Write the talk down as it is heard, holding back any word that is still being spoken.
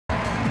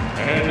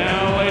And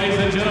now, ladies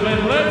and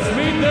gentlemen, let's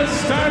meet the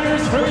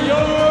starters for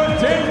your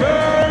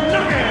Denver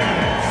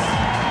Nuggets.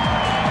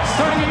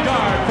 Starting at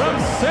guard from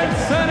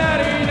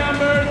Cincinnati,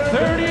 number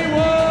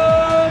 31,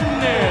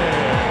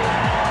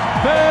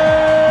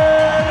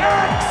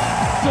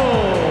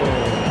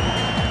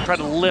 Exel. Try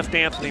to lift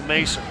Anthony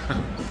Mason.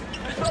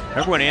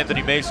 Remember when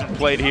Anthony Mason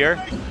played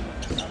here?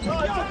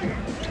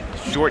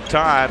 Short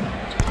time.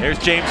 There's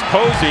James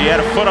Posey, he had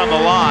a foot on the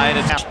line.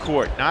 It's half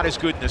court. Not as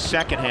good in the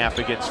second half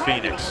against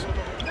Phoenix.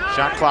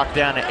 Shot clock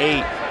down to 8.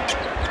 They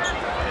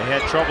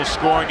had trouble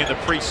scoring in the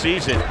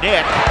preseason.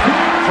 Nick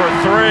for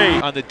 3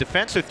 on the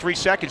defensive 3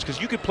 seconds,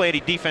 because you can play any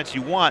defense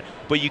you want,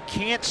 but you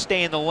can't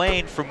stay in the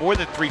lane for more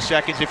than 3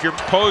 seconds if you're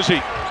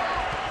Posey.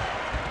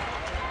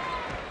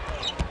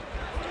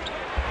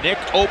 Nick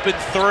open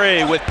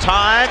 3 with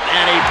time,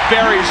 and he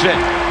buries it.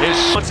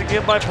 Once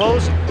again by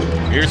Posey.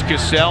 Here's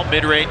Exel,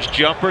 mid-range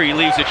jumper. He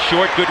leaves it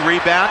short. Good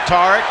rebound.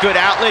 Tarek, good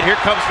outlet. Here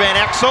comes Van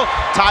Exel.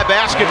 Tie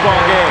basketball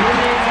game.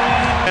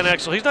 Van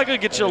Exel, he's not going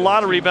to get you a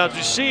lot of rebounds.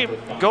 You see him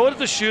go to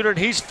the shooter, and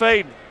he's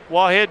fading.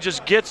 Wallhead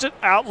just gets it,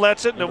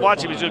 outlets it, and then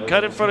watch him. He's going to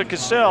cut in front of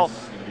Exel,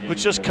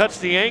 which just cuts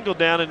the angle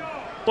down, and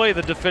boy,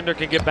 the defender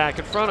can get back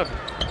in front of him.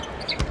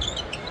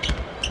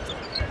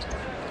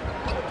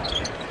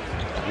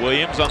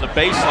 Williams on the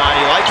baseline.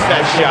 He likes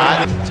that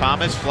shot.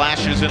 Thomas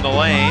flashes in the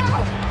lane.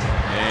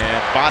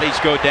 And bodies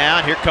go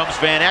down. Here comes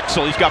Van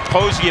Exel. He's got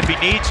Posey if he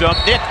needs him.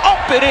 Nick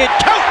up and in.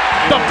 Count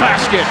the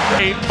basket.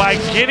 By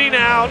getting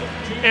out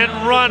and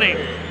running.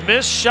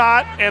 Missed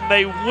shot, and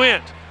they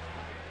went.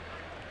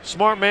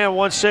 Smart man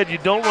once said you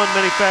don't run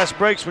many fast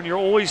breaks when you're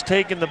always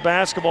taking the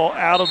basketball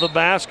out of the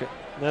basket.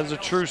 That is a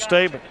true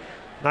statement.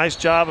 Nice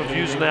job of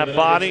using that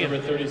body.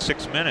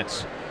 6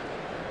 minutes.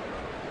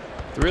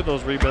 3 of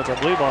those rebounds, I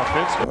believe,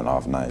 offensive. Coming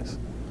off nice.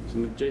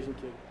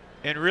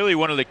 And really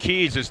one of the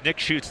keys is Nick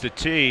shoots the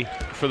tee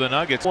for the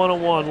Nuggets.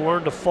 One-on-one,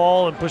 learn to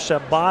fall and push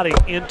that body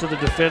into the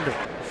defender.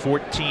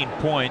 14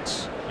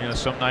 points. You know,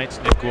 some nights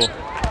Nick will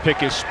pick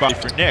his spot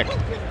for Nick.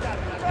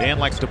 Dan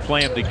likes to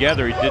play them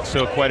together. He did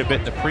so quite a bit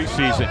in the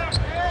preseason.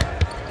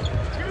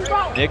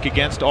 Nick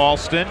against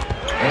Alston.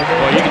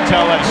 Well, you can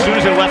tell that as soon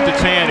as it left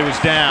its hand, it was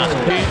down.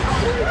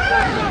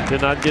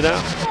 Did not get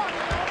out.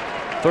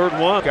 Third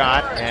one.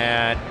 Got,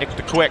 and Nick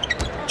the quick.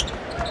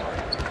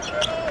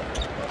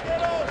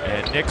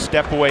 And Nick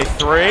step away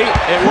 3.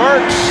 It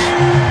works.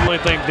 The only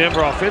thing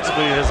Denver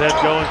offensively has had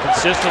going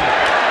consistently.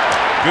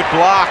 Good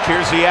block.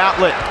 Here's the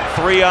outlet.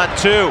 3 on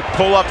 2.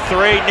 Pull up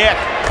 3. Nick.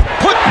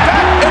 Put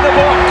that in the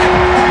book.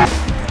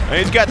 And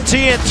he's got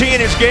TNT in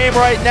his game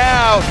right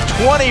now.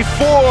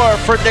 24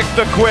 for Nick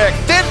the Quick.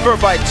 Denver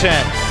by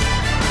 10.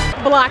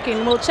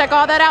 Blocking. We'll check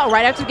all that out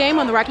right after the game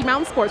on the Rocky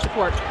Mountain Sports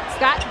Report.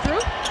 Scott,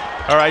 Drew.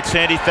 All right,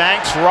 Sandy,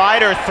 thanks.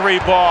 Ryder 3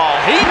 ball.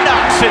 He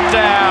knocks it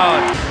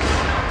down.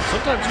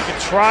 Sometimes you can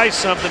try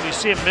something, you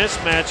see a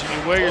mismatch, and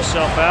you wear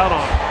yourself out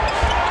on it.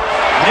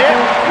 Nick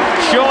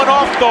showing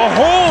off the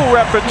whole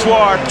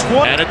repertoire.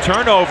 And a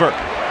turnover.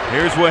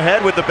 Here's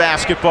Wahed with the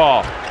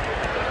basketball.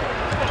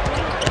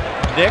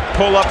 Nick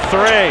pull up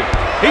 3.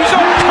 He's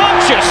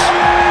unconscious.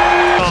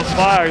 On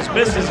fire. He's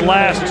missed his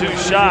last 2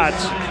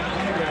 shots.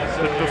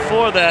 But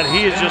before that,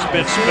 he has just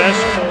been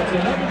special.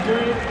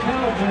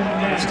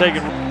 It's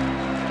taken.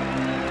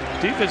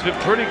 Defense been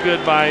pretty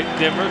good by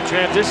Denver.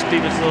 Transition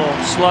defense a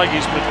little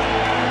sluggish, but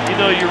you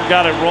know you've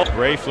got to roll.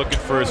 Rafe looking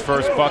for his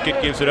first bucket,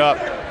 gives it up.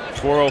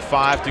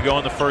 4:05 to go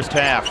in the first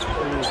half.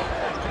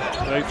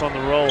 Rafe on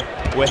the roll.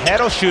 Wahed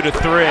will shoot a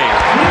 3.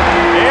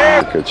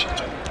 Yeah.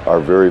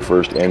 Our very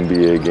first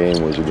NBA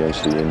game was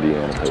against the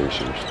Indiana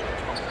Pacers.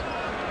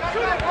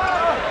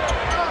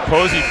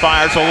 Posey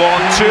fires a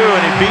long 2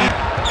 and he beat.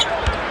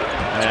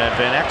 And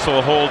Van Exel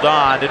will hold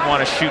on. Didn't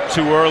want to shoot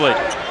too early.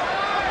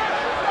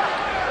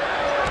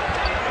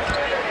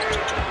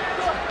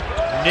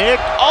 Nick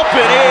up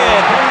and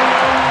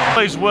in.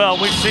 Plays well.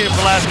 We've seen it for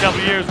the last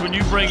couple of years. When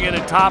you bring in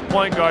a top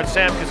point guard,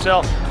 Sam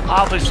Cassell,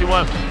 obviously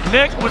won.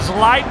 Nick was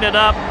lighting it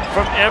up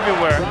from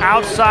everywhere.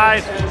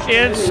 Outside,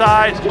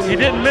 inside. He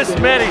didn't miss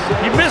many.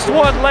 He missed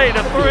one late,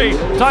 a 3.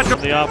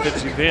 The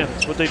offensive end.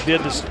 That's what they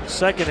did the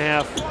second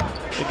half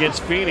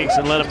against Phoenix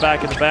and let him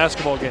back in the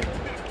basketball game.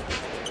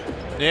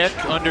 Nick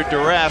under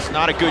duress.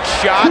 Not a good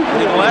shot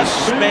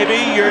unless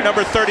maybe you're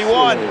number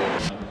 31.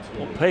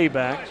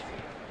 Payback.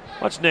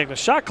 Watch Nick. The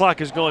shot clock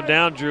is going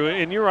down, Drew,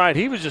 and you're right.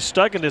 He was just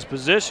stuck in this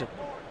position.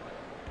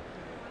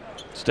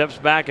 Steps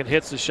back and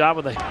hits the shot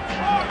with a.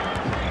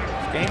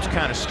 This game's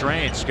kind of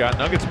strange, Scott.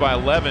 Nuggets by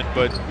 11,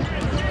 but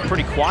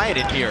pretty quiet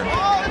in here.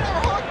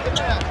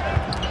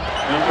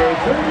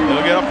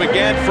 They'll get up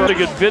again for. Pretty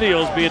good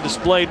videos being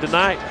displayed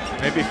tonight.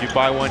 Maybe if you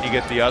buy one, you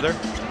get the other.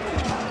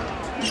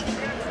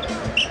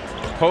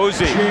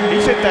 Posey,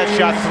 he's hit that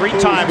shot 3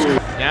 times.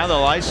 Now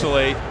they'll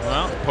isolate.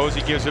 Well,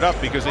 Posey gives it up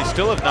because they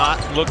still have not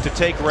looked to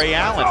take Ray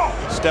Allen.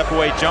 Step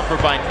away jumper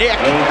by Nick.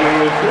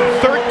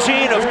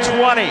 13 of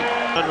 20.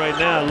 Right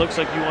now, it looks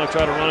like you want to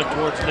try to run it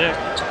towards Nick.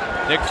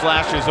 Nick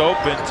flashes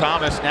open.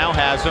 Thomas now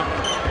has him.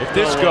 If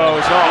this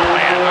goes, oh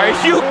man, are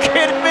you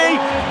kidding me?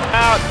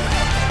 Out.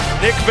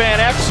 Nick Van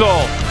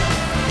Exel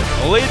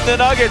leading the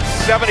Nuggets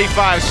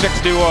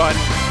 75-61.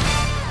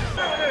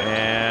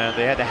 And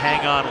they had to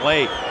hang on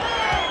late.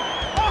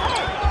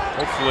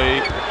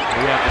 Hopefully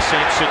we have the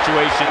same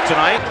situation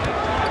tonight.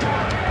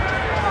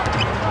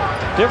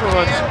 Denver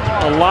runs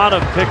a lot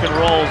of pick and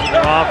rolls in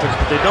their offense,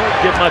 but they don't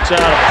get much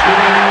out of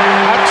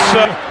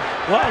it.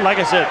 Well, like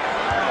I said,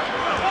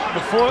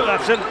 before,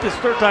 I've said it this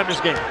third time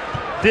this game,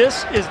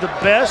 this is the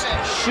best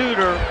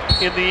shooter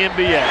in the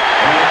NBA.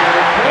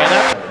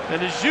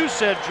 And as you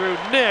said, Drew,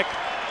 Nick,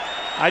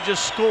 I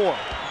just score.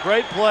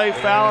 Great play,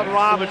 Fallon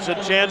Robinson,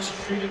 chance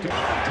to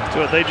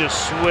it. They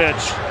just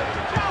switch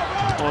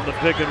on the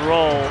pick and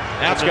roll.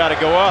 That's got to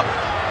go up.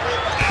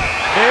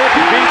 Nick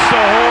beats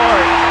the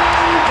horn.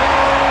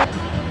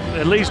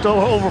 At least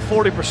over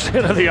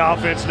 40% of the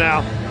offense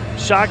now.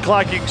 Shot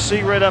clock you can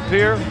see right up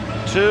here.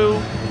 2,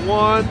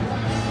 1.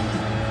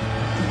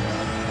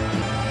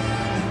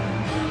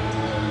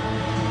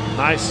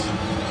 Nice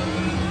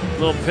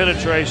little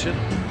penetration.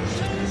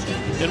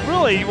 And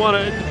really, you want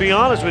to be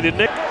honest with you,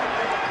 Nick.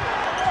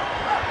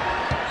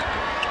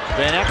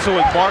 Van Exel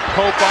with Mark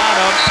Pope on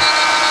him.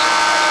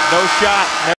 No shot.